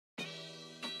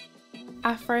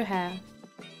Afro hair.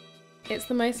 It's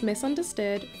the most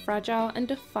misunderstood, fragile and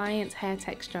defiant hair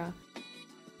texture,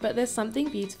 but there's something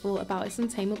beautiful about its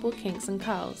untamable kinks and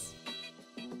curls.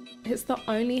 It's the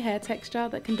only hair texture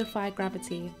that can defy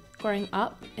gravity, growing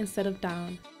up instead of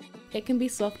down. It can be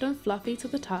soft and fluffy to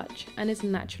the touch and is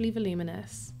naturally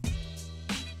voluminous.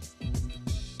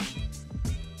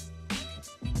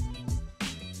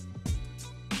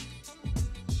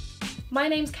 My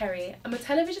name's Kerry. I'm a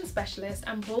television specialist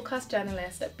and broadcast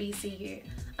journalist at BCU,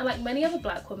 and like many other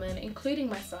black women, including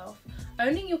myself,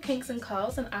 owning your kinks and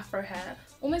curls and afro hair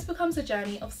almost becomes a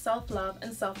journey of self-love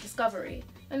and self-discovery,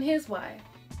 and here's why.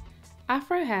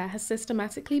 Afro hair has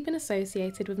systematically been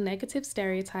associated with negative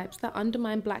stereotypes that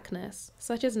undermine blackness,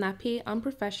 such as nappy,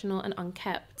 unprofessional and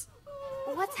unkept.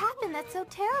 What's happened that's so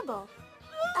terrible?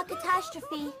 A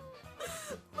catastrophe.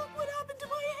 Look what happened to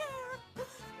my hair.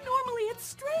 Normally it's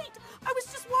straight. I was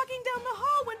just walking down the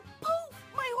hall when poof,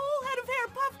 my whole head of hair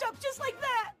puffed up just like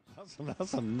that.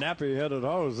 That's a nappy-headed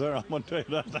hose there, I'm gonna tell you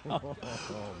that now.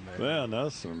 Man,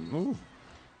 that's some, ooh.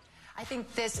 I think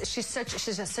she's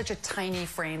such a tiny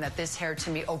frame that this hair to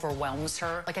me overwhelms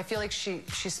her. Like I feel like she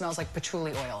smells like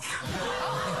patchouli oil.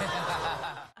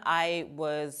 I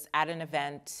was at an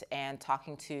event and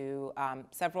talking to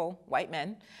several white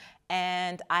men,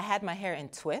 and I had my hair in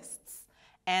twists,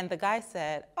 and the guy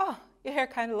said, "Oh, your hair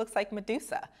kind of looks like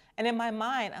Medusa." And in my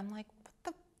mind, I'm like,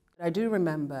 what the? I do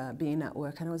remember being at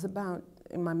work, and I was about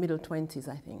in my middle 20s,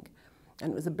 I think.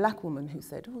 And it was a black woman who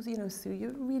said, "Oh, you know, Sue, you're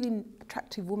a really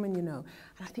attractive woman, you know.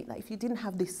 And I think that if you didn't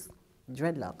have this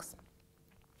dreadlocks,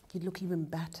 you'd look even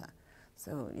better.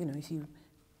 So, you know, if you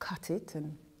cut it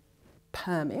and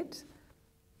perm it,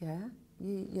 yeah,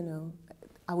 you know,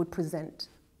 I would present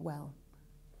well."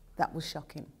 That was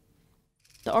shocking.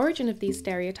 The origin of these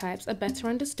stereotypes are better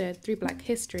understood through black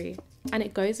history, and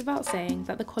it goes without saying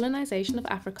that the colonization of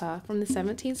Africa from the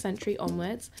 17th century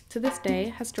onwards to this day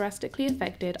has drastically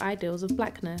affected ideals of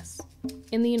blackness.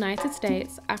 In the United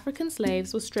States, African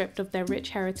slaves were stripped of their rich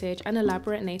heritage and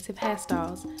elaborate native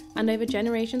hairstyles, and over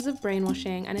generations of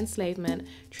brainwashing and enslavement,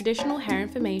 traditional hair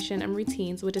information and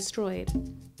routines were destroyed.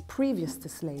 Previous to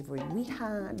slavery, we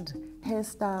had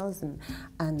hairstyles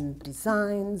and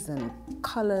designs and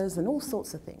colours and all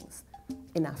sorts of things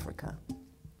in Africa.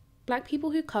 Black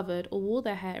people who covered or wore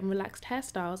their hair in relaxed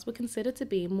hairstyles were considered to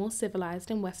be more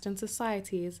civilized in Western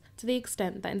societies, to the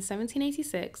extent that in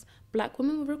 1786, black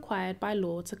women were required by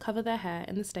law to cover their hair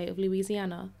in the state of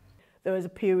Louisiana. There was a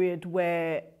period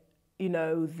where, you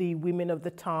know, the women of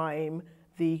the time,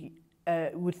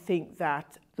 would think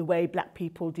that the way black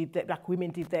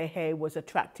women did their hair was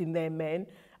attracting their men,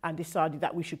 and decided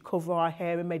that we should cover our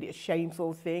hair and made it a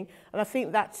shameful thing. And I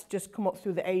think that's just come up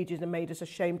through the ages and made us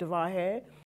ashamed of our hair.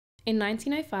 In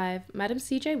 1905, Madam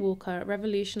C.J. Walker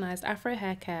revolutionised Afro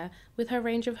hair care with her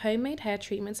range of homemade hair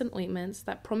treatments and ointments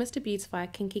that promised to beautify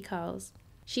kinky curls.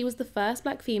 She was the first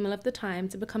black female of the time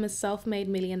to become a self-made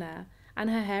millionaire, and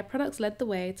her hair products led the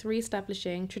way to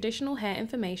re-establishing traditional hair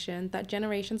information that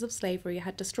generations of slavery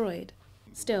had destroyed.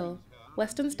 Still,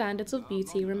 Western standards of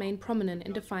beauty remain prominent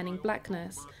in defining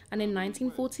blackness, and in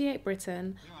 1948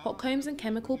 Britain, hot combs and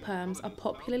chemical perms are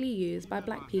popularly used by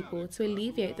black people to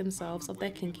alleviate themselves of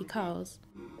their kinky curls.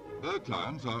 Their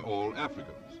clients are all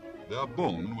Africans. They are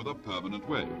born with a permanent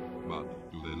wave, but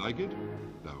do they like it?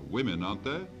 They're women, aren't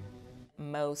they?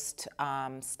 Most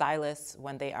stylists,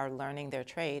 when they are learning their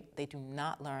trade, they do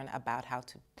not learn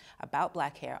about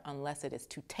black hair unless it is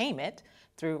to tame it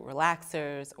through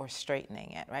relaxers or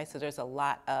straightening it, right? So there's a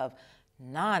lot of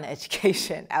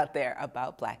non-education out there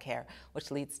about black hair,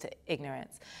 which leads to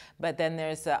ignorance. But then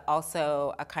there's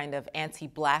also a kind of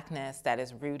anti-blackness that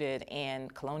is rooted in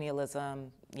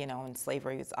colonialism, you know, and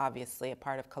slavery is obviously a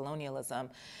part of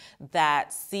colonialism,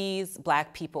 that sees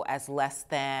black people as less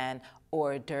than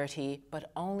or dirty,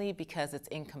 but only because it's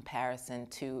in comparison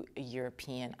to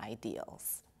European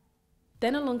ideals.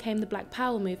 Then along came the Black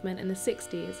Power movement in the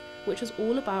 60s, which was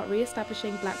all about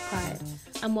re-establishing black pride.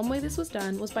 And one way this was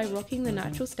done was by rocking the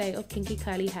natural state of kinky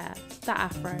curly hair, the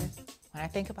afro. When I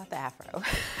think about the afro,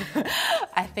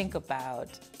 I think about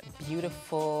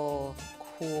beautiful,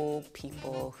 cool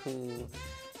people who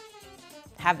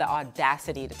have the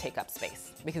audacity to take up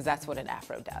space, because that's what an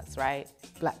afro does, right?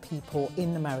 Black people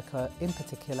in America in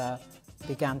particular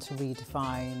began to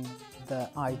redefine the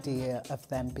idea of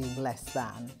them being less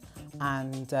than,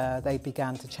 and they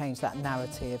began to change that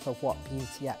narrative of what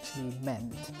beauty actually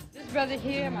meant. This brother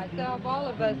here, myself, all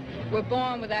of us were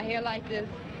born with our hair like this,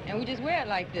 and we just wear it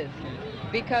like this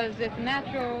because it's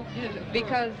natural,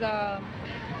 because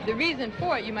the reason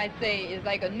for it, you might say, is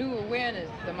like a new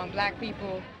awareness among black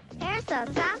people. Hair so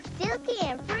soft, silky,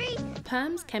 and free.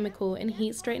 perms, chemical, and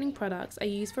heat straightening products are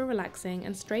used for relaxing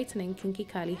and straightening kinky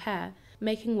curly hair,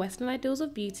 making Western ideals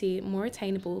of beauty more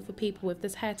attainable for people with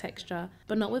this hair texture,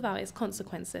 but not without its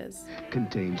consequences.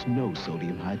 Contains no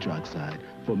sodium hydroxide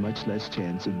for much less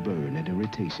chance of burn and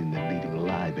irritation than leading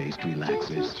lye-based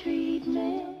relaxers.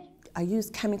 I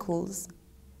used chemicals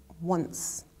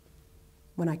once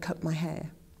when I cut my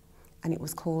hair, and it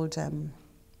was called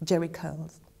Jerry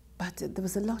curls. But there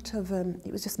was a lot of,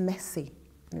 it was just messy.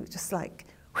 And it was just like,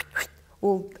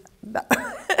 all that,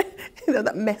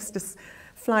 that mess just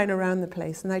flying around the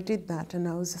place. And I did that, and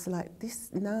I was just like,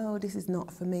 no, this is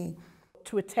not for me.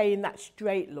 To attain that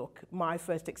straight look, my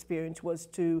first experience was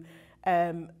to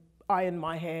iron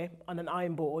my hair on an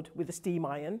iron board with a steam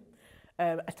iron,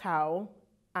 a towel,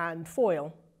 and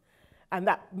foil. And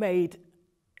that made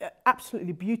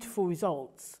absolutely beautiful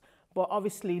results. But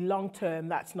obviously, long term,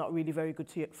 that's not really very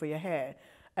good for your hair.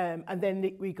 And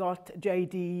then we got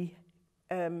JD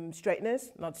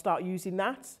straighteners, and I'd start using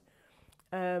that.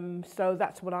 So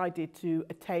that's what I did to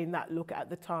attain that look at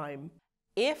the time.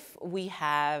 If we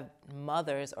have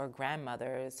mothers or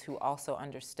grandmothers who also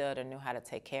understood or knew how to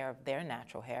take care of their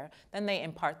natural hair, then they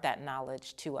impart that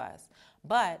knowledge to us.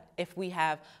 But if we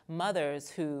have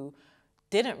mothers who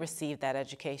didn't receive that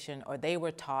education, or they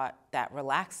were taught that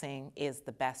relaxing is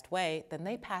the best way, then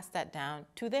they passed that down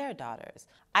to their daughters.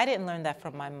 I didn't learn that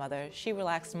from my mother. She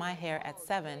relaxed my hair at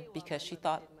 7 because she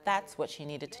thought that's what she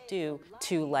needed to do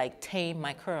to like tame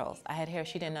my curls. I had hair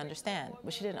she didn't understand,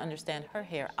 but she didn't understand her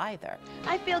hair either.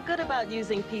 I feel good about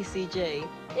using PCJ.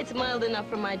 It's mild enough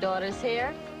for my daughter's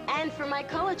hair and for my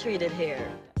color-treated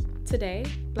hair. Today,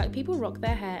 Black people rock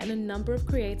their hair in a number of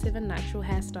creative and natural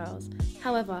hairstyles.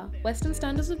 However, Western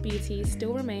standards of beauty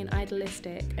still remain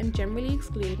idealistic and generally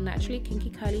exclude naturally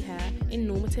kinky curly hair in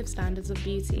normative standards of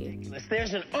beauty.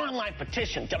 There's an online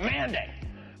petition demanding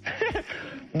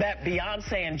that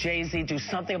Beyonce and Jay-Z do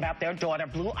something about their daughter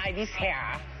Blue Ivy's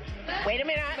hair. Wait a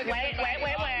minute, wait.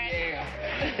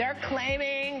 They're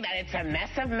claiming that it's a mess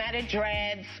of matted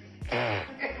dreads,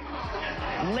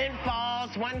 lint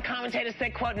falls. One commentator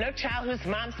said, quote, no child whose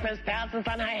mom spends thousands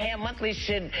on her hair monthly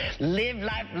should live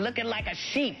life looking like a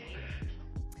sheep.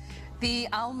 The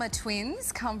Alma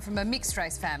twins come from a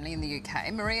mixed-race family in the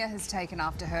UK. Maria has taken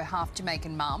after her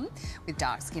half-Jamaican mum with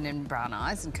dark skin and brown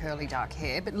eyes and curly dark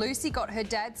hair. But Lucy got her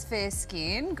dad's fair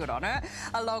skin, good on her,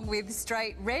 along with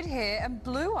straight red hair and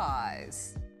blue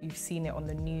eyes. You've seen it on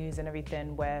the news and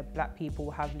everything where Black people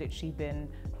have literally been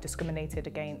discriminated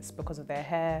against because of their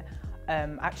hair.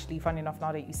 Actually, funny enough,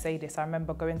 now that you say this, I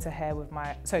remember going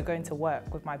to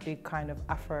work with my big kind of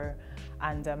afro,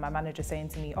 and my manager saying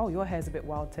to me, oh, your hair's a bit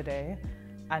wild today.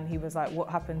 And he was like, what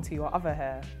happened to your other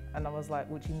hair? And I was like,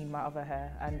 what do you mean my other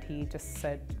hair? And he just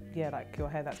said, yeah, like your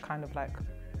hair that's kind of like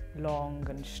long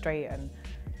and straight. And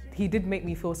he did make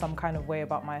me feel some kind of way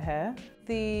about my hair.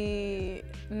 The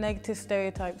negative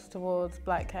stereotypes towards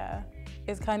Black hair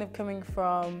is kind of coming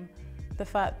from the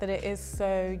fact that it is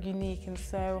so unique and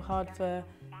so hard for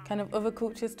kind of other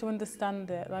cultures to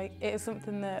understand it. Like, it is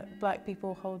something that Black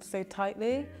people hold so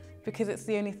tightly because it's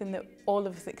the only thing that all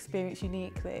of us experience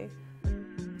uniquely.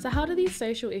 So how do these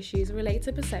social issues relate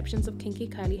to perceptions of kinky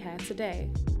curly hair today?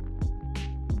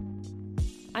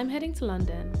 I'm heading to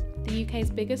London, the UK's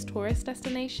biggest tourist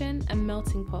destination and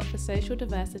melting pot for social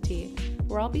diversity,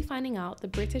 where I'll be finding out the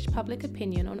British public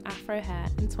opinion on Afro hair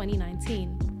in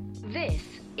 2019. This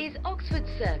is Oxford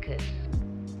Circus.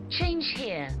 Change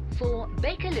here for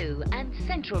Bakerloo and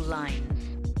Central Lines.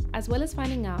 As well as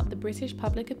finding out the British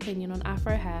public opinion on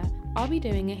Afro hair, I'll be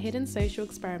doing a hidden social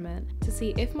experiment to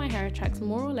see if my hair attracts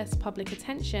more or less public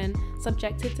attention,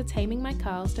 subjected to taming my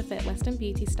curls to fit Western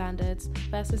beauty standards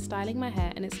versus styling my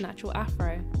hair in its natural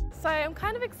afro. So I'm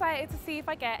kind of excited to see if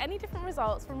I get any different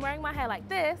results from wearing my hair like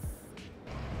this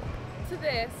to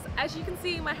this. As you can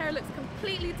see, my hair looks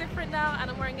completely different now, and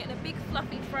I'm wearing it in a big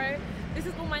fluffy fro. This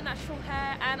is all my natural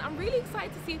hair, and I'm really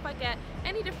excited to see if I get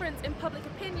any difference in public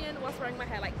opinion whilst wearing my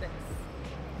hair like this.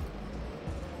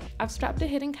 I've strapped a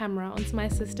hidden camera onto my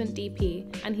assistant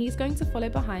DP, and he's going to follow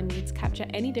behind me to capture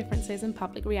any differences in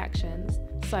public reactions.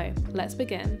 So, let's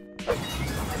begin.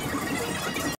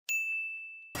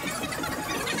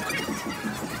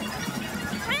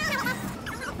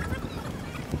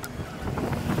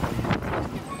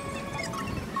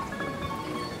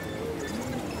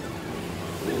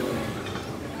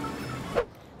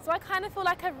 So I kind of feel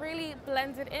like I've really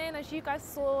blended in. As you guys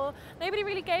saw, nobody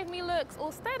really gave me looks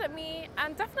or stared at me,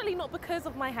 and definitely not because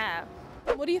of my hair.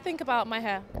 What do you think about my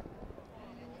hair?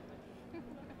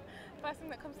 First thing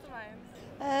that comes to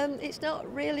mind? It's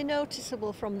not really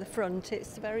noticeable from the front.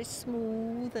 It's very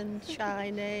smooth and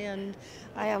shiny, and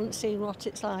I haven't seen what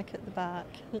it's like at the back.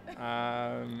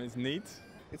 It's neat.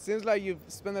 It seems like you've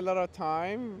spent a lot of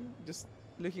time just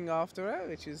looking after it,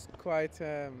 which is quite,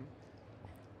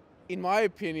 in my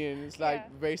opinion, it's like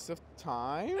waste of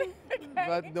time,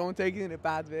 but don't take it in a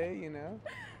bad way, you know.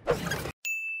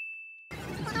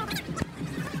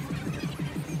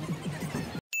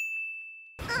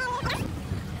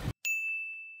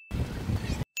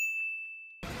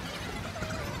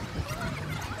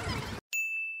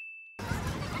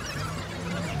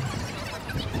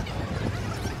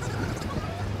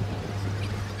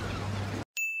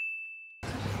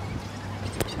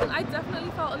 I definitely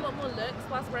felt a lot more looks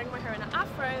whilst wearing my hair in an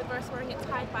afro versus wearing it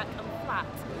tied back and flat.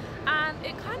 And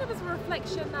it kind of is a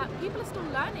reflection that people are still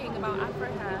learning about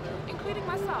afro hair, including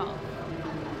myself.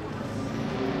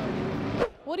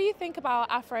 What do you think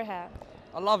about afro hair?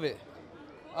 I love it.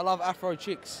 I love afro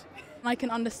chicks. I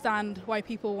can understand why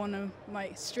people want to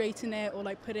like straighten it or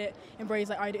like put it in braids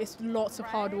like I do. It's lots of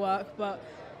hard work, but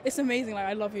it's amazing. Like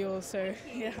I love yours, so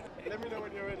yeah. Let me know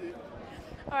when you're ready.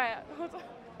 All right, hold on.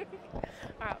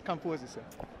 All right. Compose yourself.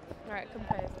 All right,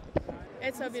 compose.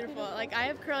 It's so beautiful. Like I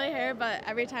have curly hair, but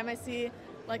every time I see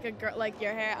like a girl like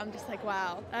your hair, I'm just like,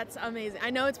 wow, that's amazing. I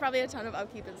know it's probably a ton of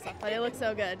upkeep and stuff, but it looks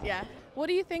so good. Yeah. What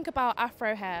do you think about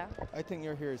afro hair? I think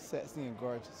your hair is sexy and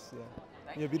gorgeous.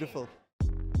 Yeah. You're beautiful.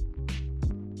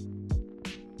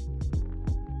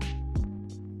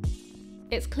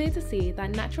 It's clear to see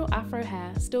that natural afro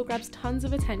hair still grabs tons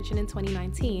of attention in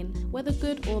 2019, whether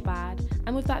good or bad.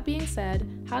 And with that being said,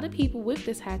 how do people with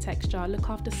this hair texture look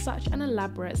after such an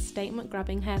elaborate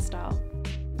statement-grabbing hairstyle?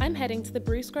 I'm heading to the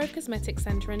Bruce Grove Cosmetics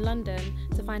Centre in London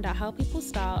to find out how people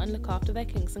style and look after their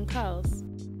kinks and curls.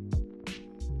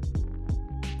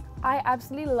 I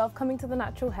absolutely love coming to the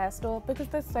natural hair store because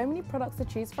there's so many products to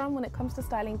choose from when it comes to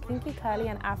styling kinky, curly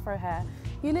and afro hair.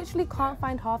 You literally can't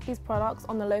find half these products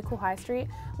on the local high street,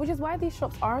 which is why these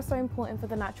shops are so important for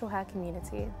the natural hair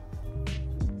community.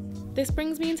 This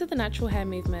brings me into the natural hair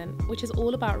movement, which is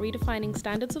all about redefining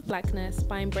standards of blackness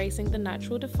by embracing the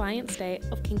natural defiant state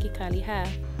of kinky curly hair.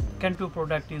 Cantu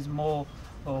product is more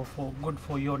good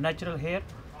for your natural hair,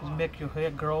 it make your hair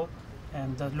grow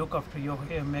and the look after your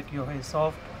hair, make your hair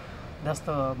soft. That's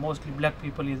the mostly black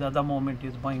people is at the moment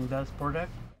is buying this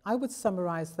product. I would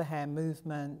summarize the hair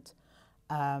movement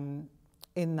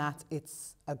in that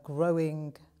it's a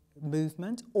growing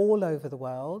movement all over the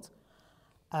world.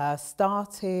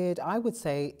 Started, I would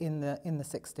say, in the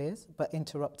 60s, but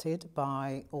interrupted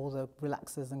by all the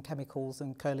relaxers and chemicals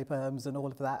and curly perms and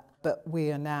all of that. But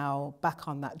we are now back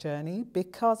on that journey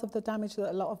because of the damage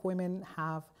that a lot of women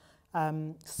have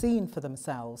seen for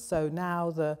themselves. So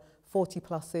now the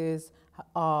 40-pluses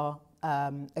are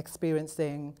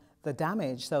experiencing the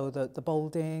damage, so the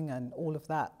balding and all of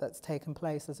that that's taken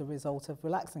place as a result of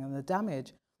relaxing and the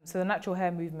damage. So the natural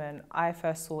hair movement, I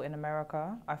first saw in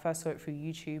America. I first saw it through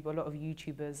YouTube. A lot of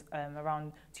YouTubers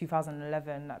around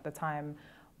 2011 at the time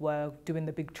were doing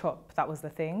the big chop. That was the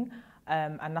thing.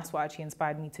 And that's what actually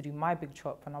inspired me to do my big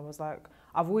chop. And I was like,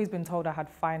 I've always been told I had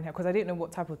fine hair because I didn't know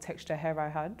what type of texture hair I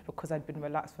had because I'd been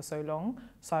relaxed for so long.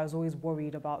 So I was always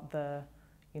worried about the,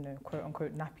 you know, quote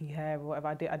unquote nappy hair or whatever.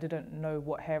 I didn't know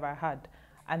what hair I had.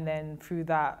 And then through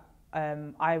that,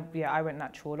 I went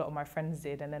natural, a lot of my friends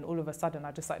did, and then all of a sudden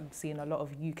I just started seeing a lot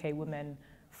of UK women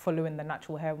following the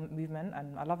natural hair movement,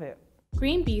 and I love it.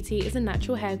 Green Beauty is a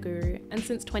natural hair guru, and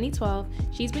since 2012,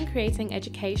 she's been creating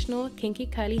educational, kinky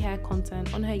curly hair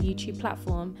content on her YouTube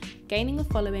platform, gaining a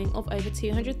following of over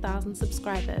 200,000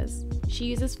 subscribers. She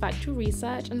uses factual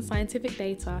research and scientific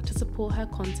data to support her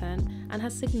content and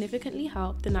has significantly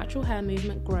helped the natural hair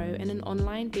movement grow in an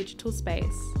online digital space.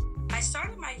 I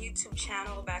started my YouTube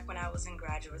channel back when I was in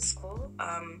graduate school.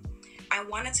 I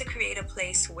wanted to create a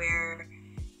place where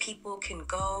people can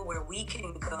go, where we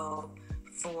can go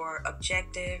for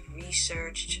objective,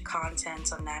 researched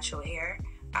content on natural hair.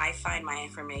 I find my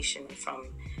information from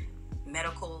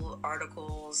medical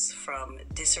articles, from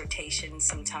dissertations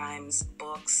sometimes,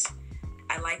 books.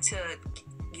 I like to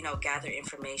gather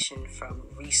information from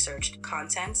researched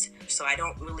content. So I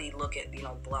don't really look at,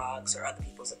 blogs or other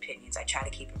people's opinions. I try to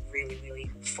keep it really, really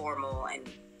formal and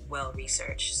well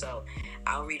researched. So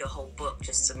I'll read a whole book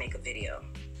just to make a video.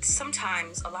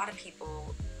 Sometimes a lot of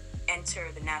people enter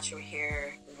the natural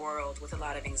hair world with a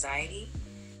lot of anxiety.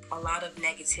 A lot of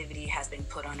negativity has been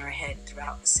put on our head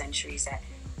throughout the centuries that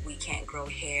we can't grow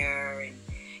hair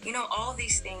and, all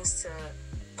these things to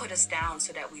put us down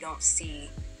so that we don't see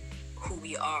who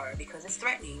we are, because it's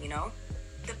threatening,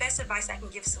 The best advice I can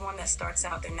give someone that starts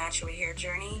out their natural hair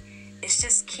journey it's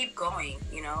just keep going,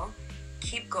 you know?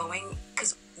 Keep going,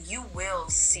 because you will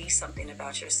see something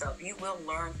about yourself. You will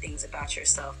learn things about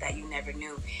yourself that you never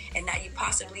knew, and that you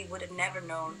possibly would have never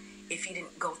known if you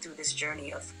didn't go through this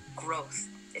journey of growth.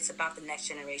 It's about the next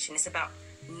generation. It's about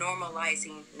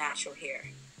normalizing natural hair.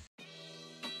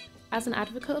 As an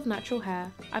advocate of natural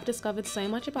hair, I've discovered so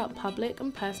much about public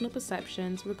and personal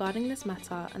perceptions regarding this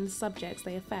matter and the subjects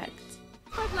they affect.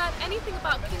 If I've learned anything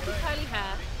about kinky curly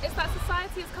hair, it's that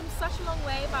society has come such a long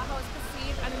way about how it's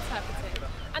perceived and interpreted.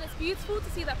 And it's beautiful to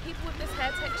see that people with this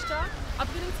hair texture are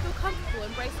beginning to feel comfortable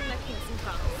embracing their kinks and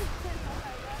curls.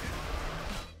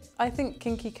 I think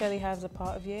kinky curly hair is a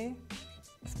part of you,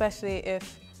 especially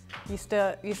if you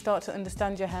start to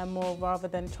understand your hair more rather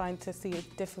than trying to see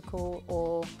it difficult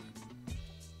or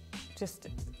just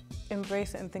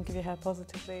embrace it and think of your hair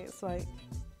positively. It's like,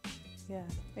 yeah,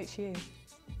 it's you.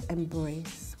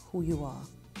 Embrace who you are,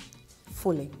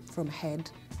 fully, from head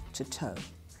to toe.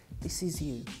 This is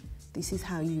you. This is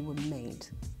how you were made.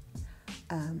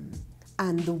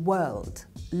 And the world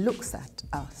looks at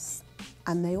us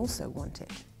and they also want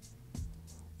it.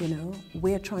 You know,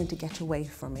 we're trying to get away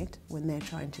from it when they're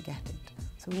trying to get it.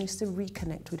 So we need to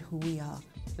reconnect with who we are.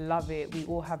 Love it. We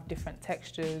all have different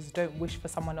textures. Don't wish for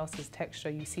someone else's texture.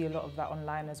 You see a lot of that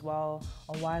online as well.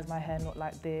 Oh, why is my hair not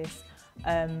like this?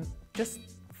 Just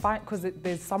find, because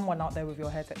there's someone out there with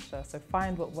your hair texture. So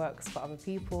find what works for other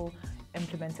people,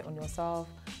 implement it on yourself,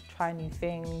 try new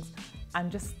things,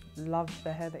 and just love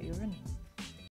the hair that you're in.